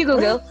 Thank you,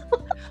 Google.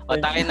 O,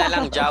 takin na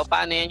lang, Jao.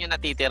 Paano yan yung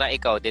natitira?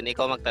 Ikaw din.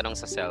 Ikaw magtanong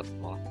sa self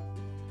mo.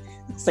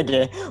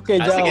 Sige. Okay,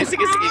 Jao.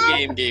 Sige.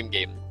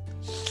 Game.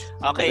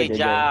 Okay,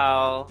 Sige,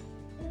 Jao.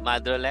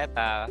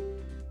 Madroleta.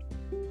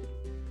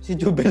 Si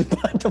Jubel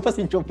pa. Ito pa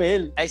si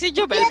Jubel. Ay, si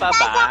Jubel pa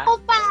ba? Ako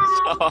pa!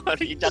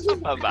 Sorry, dyan ka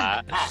pa ba?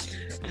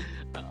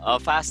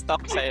 Fast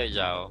talk sa'yo,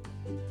 Jao.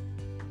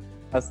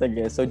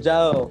 Sige. So,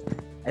 Jao,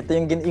 ito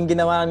yung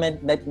ginawa namin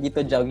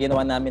dito, Jao.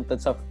 Ginawa namin to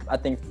sa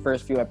ating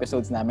first few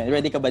episodes namin.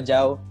 Ready ka ba,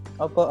 Jao?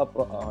 Opo.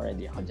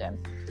 Ready ako dyan.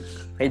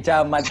 Okay,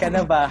 Jao, mad ka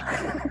na ba?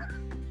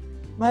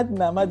 Mad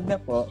na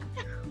po.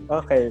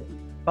 Okay.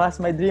 Pass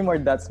my dream or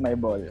that's my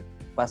ball?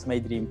 Pass my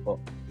dream po.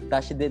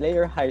 Tashi delay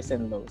or highs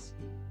and lows?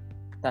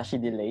 Tashi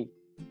delay.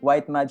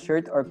 White mad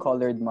shirt or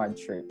colored mad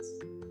shirts?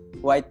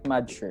 White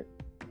mad shirt.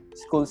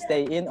 School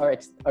stay in or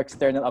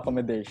external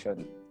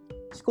accommodation?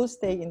 School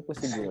stay in po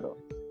siguro.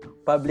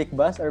 Public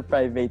bus or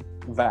private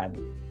van?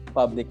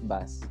 Public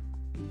bus.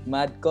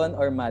 Madcon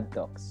or Mad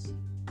Talks?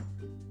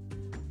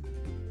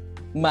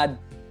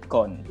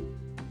 Madcon.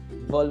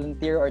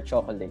 Volunteer or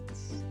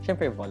chocolates?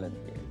 Siyempre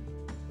volunteer.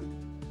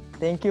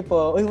 Thank you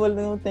po. Uy,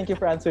 thank you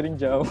for answering,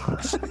 Joe.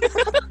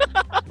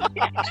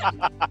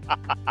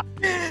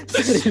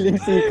 Sariling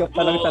sikap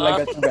pa lang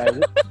talaga ito,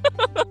 guys.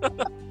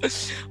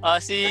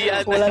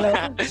 Wala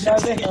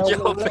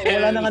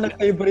na nga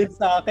nag-favorite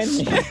sa akin.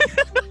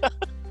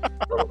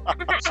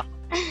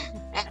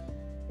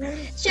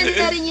 Siya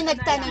na rin yung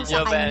nagtanong sa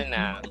Jobel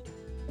kanya.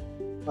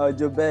 na.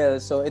 Jobel.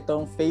 So,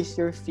 itong face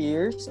your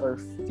fears or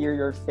fear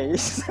your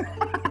face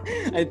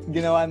ay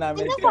ginawa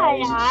namin Ano ba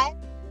yan?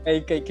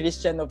 kay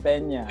Christian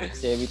Opeña.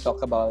 Kasi we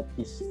talk about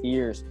his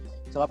fears.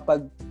 So,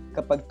 kapag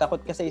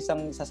takot ka sa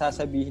isang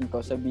sasabihin ko,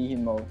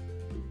 sabihin mo,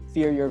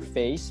 fear your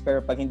face. Pero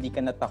pag hindi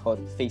ka natakot,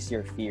 face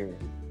your fear.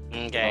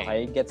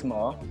 Okay? Gets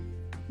mo?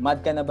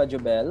 Mad ka na ba,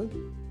 Jobel?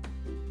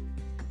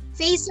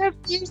 Face your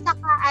fear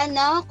saka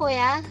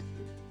kuya?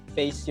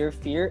 Face your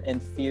fear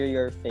and fear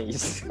your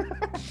face.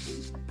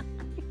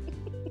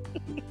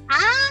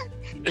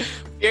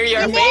 Fear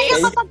your Hindi, face?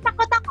 yung kapag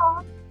takot ako.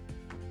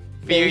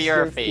 Fear Face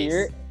your fear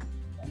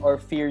face. or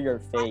fear your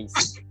face.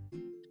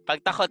 Pag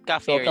takot ka,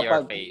 fear your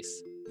kapag- face.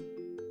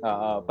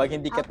 Pag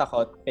hindi ka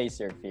takot, face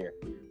your fear.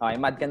 Okay,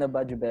 mad ka na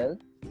ba, Jubel?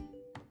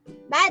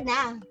 Bad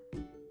na.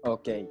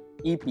 Okay.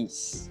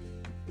 Ipis.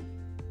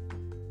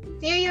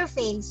 Fear your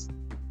face.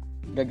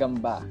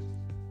 Gagamba.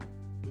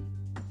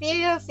 Fear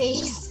your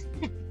face.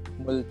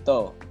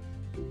 Multo.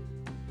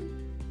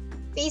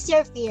 Face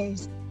your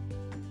fears.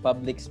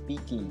 Public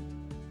speaking.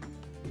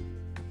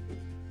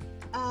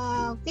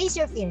 Face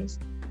your fears.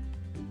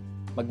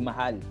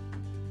 Magmahal.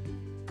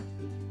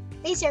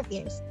 Face your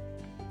fears.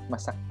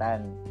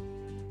 Masaktan.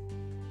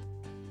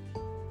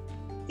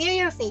 Fear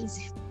your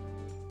face.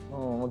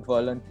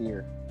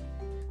 Mag-volunteer.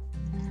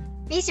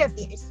 Face your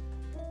fears.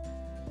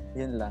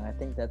 Yun lang. I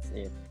think that's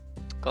it.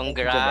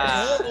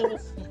 Congrats!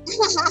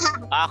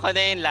 Ako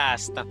na yung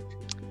last.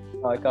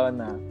 Ikaw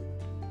na.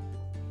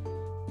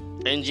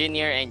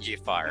 Engineer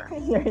NG-Far.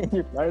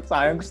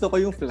 Sayang, gusto ko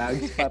yung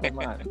flags para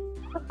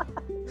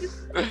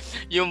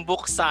Yung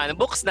books na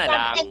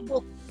lang.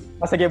 Book.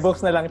 Sige, books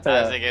na lang.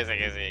 Sige.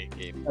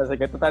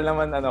 Sige, total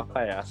naman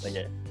kaya.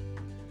 Sige.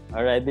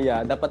 Already,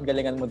 dapat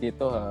galingan mo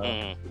dito, ha?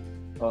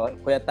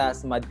 Kuya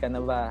Tas, mad ka na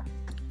ba?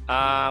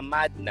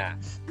 Mad na.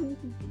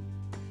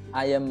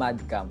 I am mad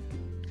cam.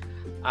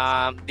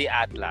 The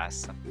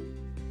Atlas.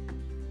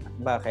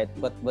 Bakit?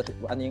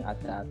 Ano yung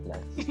Atlas?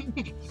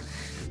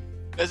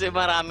 Kasi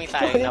marami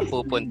tayong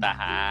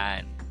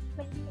napupuntahan.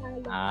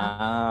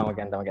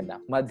 Maganda.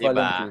 Mad Diba?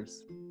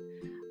 volunteers.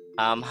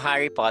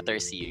 Harry Potter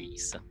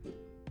series.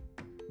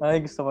 Ay,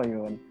 gusto ko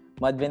yun.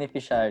 Mad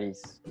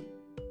beneficiaries.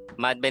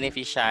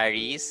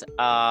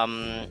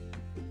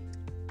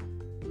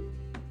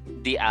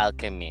 The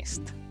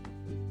Alchemist.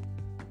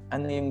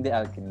 Ano yung The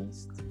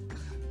Alchemist?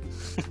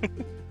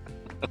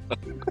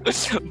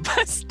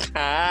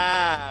 Basta!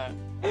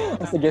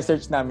 Sige,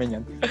 search namin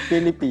yan.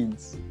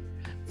 Philippines.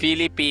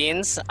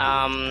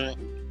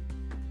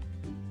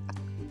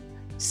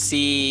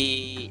 Si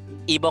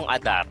Ibong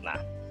Adarna.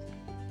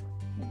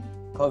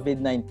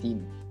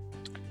 COVID-19.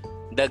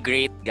 The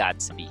Great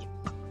Gatsby.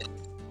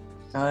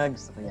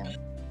 Gusto ko yan.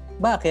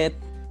 Bakit?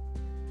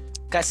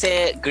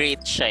 Kasi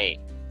great siya eh.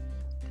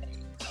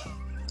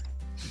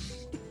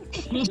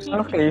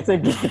 Okay,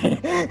 sige.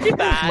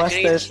 Diba? Mass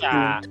Great testing.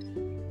 siya.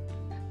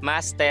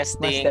 Mass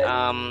testing,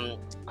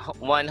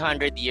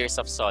 100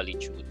 years of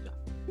solitude.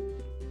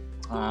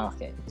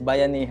 Okay.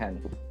 Bayanihan.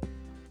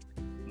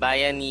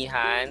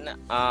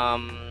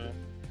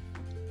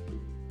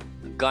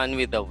 Gone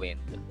with the Wind.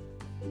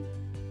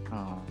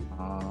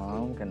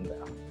 Ganda.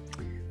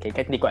 Okay,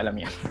 kahit hindi ko alam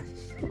yan.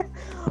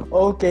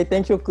 Okay,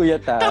 thank you,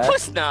 Kuya Tas.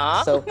 Tapos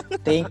na? So,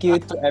 thank you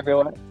to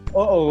everyone.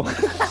 Oo.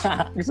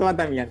 Gusto mo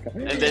damihan ka.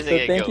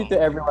 Sige, thank go. you to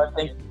everyone.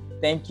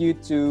 Thank you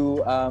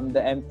to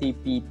the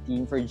MTP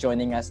team for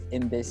joining us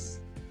in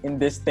this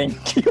thank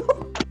you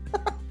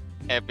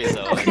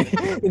episode.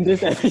 In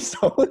this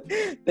episode.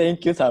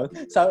 Thank you, Sam.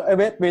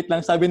 Wait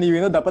lang. Sabi ni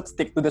Wino, dapat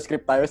stick to the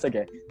script tayo.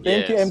 Sige.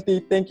 Thank you,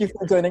 MT. Thank you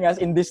for joining us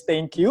in this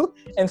thank you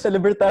and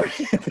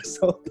celebratory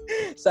episode.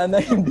 Sana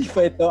hindi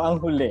pa ito ang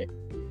huli.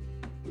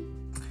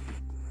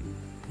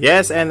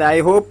 Yes, and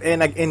I hope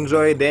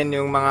nag-enjoy din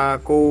yung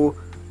mga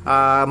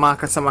mga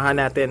kasamahan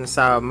natin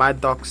sa Mad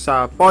Talks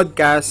sa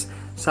podcast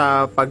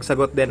sa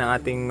pagsagot din ng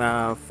ating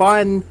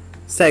fun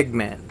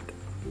segment.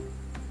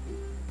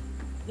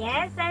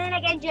 Yes, sana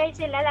nag-enjoy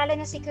sila, lalo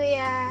na si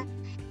Kuya...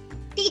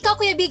 Ikaw,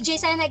 Kuya Big J,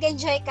 sana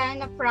nag-enjoy ka,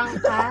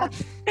 na-prank ka.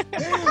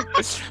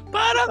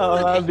 Parang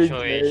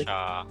nag-enjoy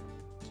siya.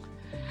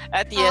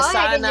 At yes,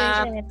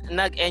 sana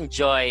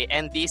nag-enjoy,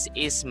 and this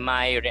is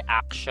my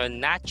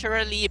reaction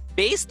naturally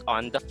based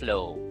on the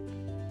flow.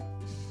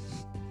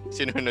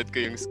 Sinunod ko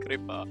yung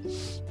script,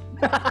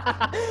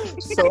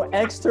 So,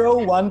 extra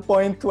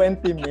 1.20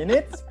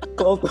 minutes?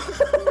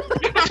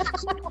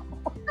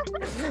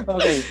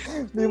 Okay,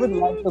 we would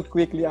like to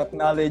quickly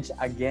acknowledge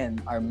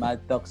again our Mad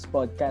Talks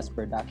podcast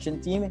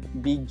production team,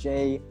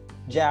 BJ,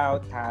 Jao,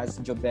 Taz,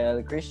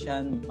 Jobel,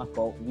 Christian,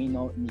 Mako,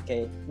 Wino,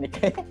 Nikki,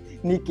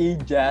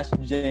 Josh,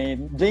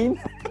 Jen,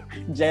 Jen,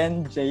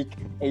 Jake,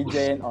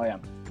 AJ, and Oyam.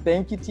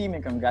 Thank you, team,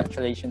 and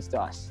congratulations to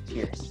us.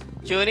 Cheers.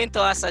 Tune in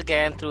to us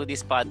again through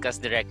this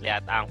podcast directly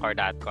at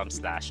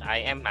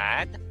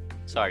anchor.com/IamMad.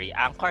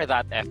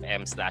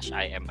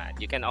 Anchor.fm/IamMad.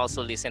 You can also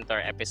listen to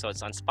our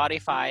episodes on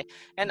Spotify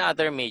and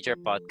other major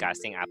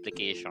podcasting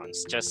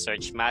applications. Just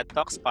search Mad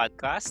Talks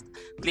Podcast,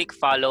 click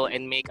follow,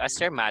 and make us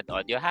your Mad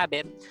audio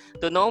habit.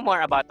 To know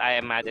more about I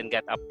Am Mad and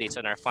get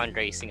updates on our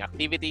fundraising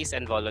activities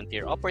and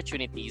volunteer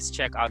opportunities,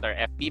 check out our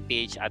FB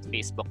page at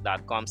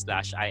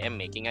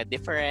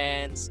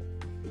facebook.com/IamMakingADifference.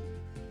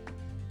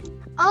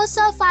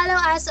 Also, follow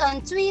us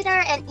on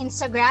Twitter and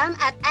Instagram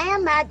at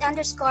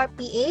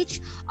IamMad_PH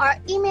or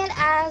email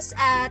us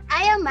at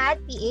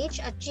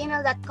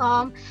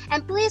IamMadPH@gmail.com,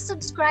 and please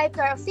subscribe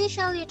to our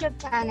official YouTube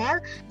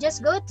channel.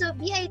 Just go to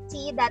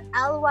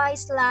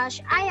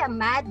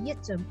bit.ly/IamMad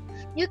YouTube.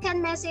 You can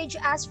message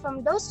us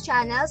from those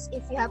channels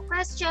if you have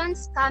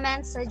questions,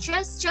 comments,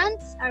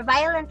 suggestions, or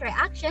violent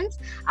reactions,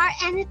 or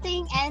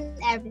anything and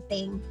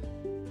everything.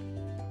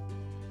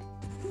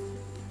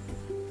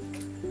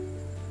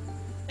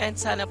 And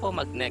sana po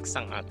mag-next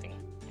ang ating.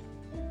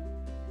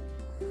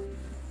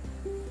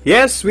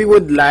 Yes, we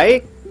would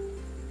like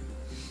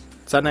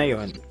to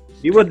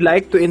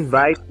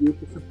invite you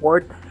to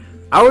support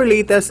our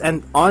latest and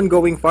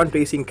ongoing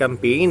fundraising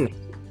campaign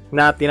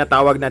na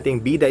tinatawag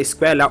nating Bida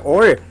Eskwela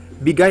or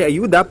Bigay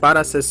Ayuda para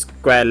sa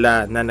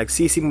Eskwela na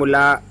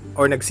nagsimula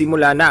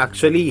na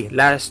actually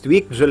last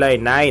week, July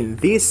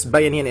 9. These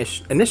bayanihan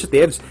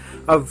initiatives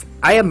of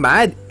I Am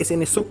Mad is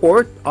in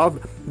support of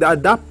the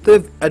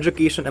adaptive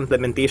education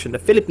implementation in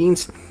the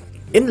Philippines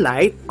in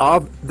light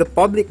of the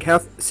public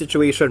health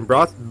situation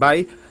brought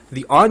by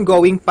the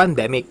ongoing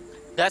pandemic.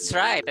 That's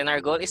right, and our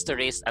goal is to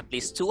raise at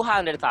least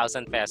 200,000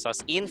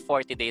 pesos in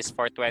 40 days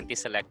for 20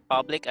 select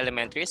public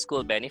elementary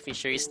school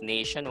beneficiaries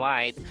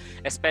nationwide,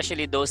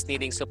 especially those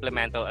needing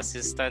supplemental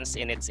assistance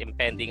in its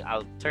impending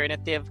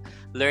alternative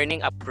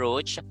learning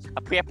approach,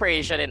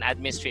 preparation and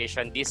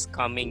administration this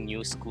coming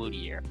new school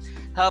year.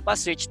 Help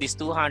us reach this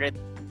 200,000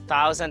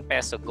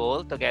 peso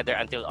goal together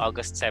until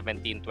August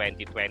 17,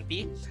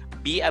 2020.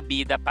 Be a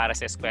bida para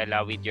sa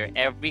eskwela with your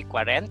every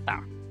 40.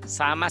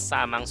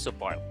 Sama-samang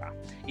suporta.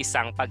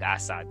 Isang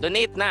pag-asa.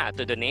 Donate na.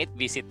 To donate,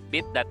 visit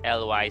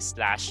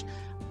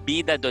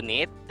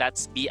bit.ly/bidadonate.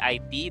 That's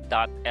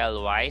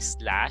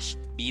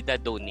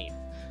bit.ly/bidadonate.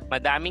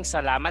 Madaming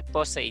salamat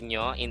po sa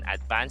inyo in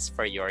advance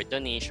for your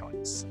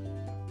donations.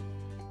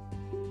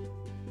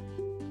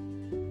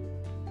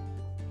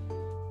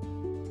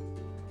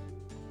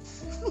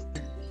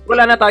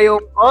 Wala na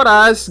tayong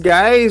oras,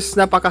 guys.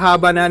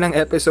 Napakahaba na ng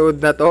episode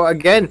na to.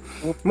 Again,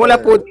 mula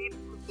po dito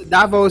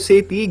sa Davao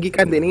City,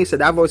 gikan din sa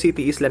Davao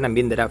City, Isla ng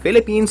Mindanao,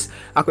 Philippines.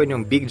 Ako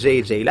yung Big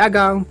J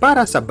Lagang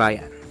para sa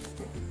bayan.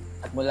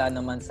 At mula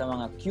naman sa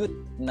mga cute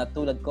na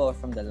tulad ko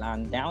from the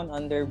land down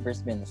under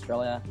Brisbane,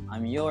 Australia,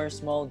 I'm your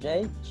Small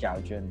J,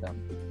 Xiao Jundam.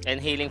 And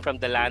hailing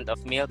from the land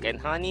of milk and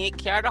honey,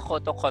 Kiara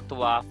Koto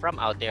Kotwa from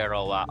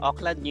Aotearoa,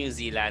 Auckland, New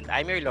Zealand,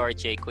 I'm your Lord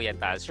J.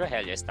 Cuyataz,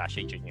 Rogelio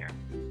Estacio Jr.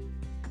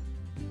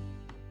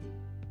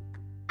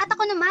 At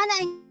ako naman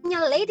ang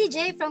inyong Lady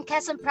J from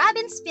Quezon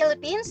Province,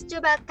 Philippines,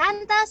 Jubal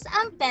Cantas,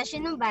 ang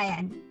Beshi ng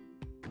Bayan.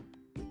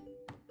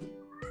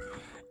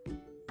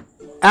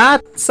 At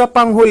sa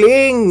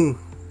panghuling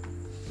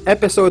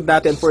episode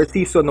natin for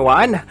Season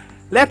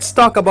 1, let's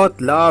talk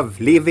about love,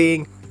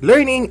 living,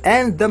 learning,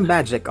 and the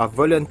magic of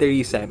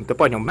volunteerism. Ito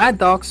po yung Mad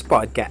Dogs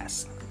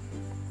Podcast.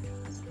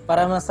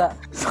 Para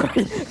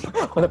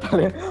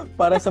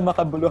para sa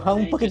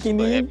makabuluhang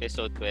pakikinig.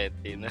 Episode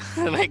 20 na.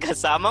 May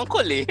kasamang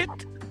kulit.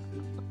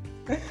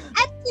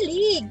 At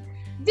kilig!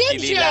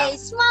 Big Kilig J, lang.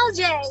 Small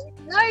J,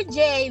 Lord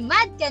J,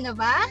 mad ka na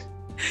ba?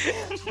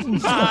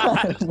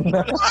 Bye,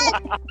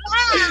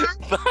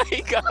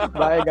 guys.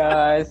 Bye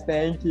guys,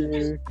 thank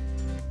you.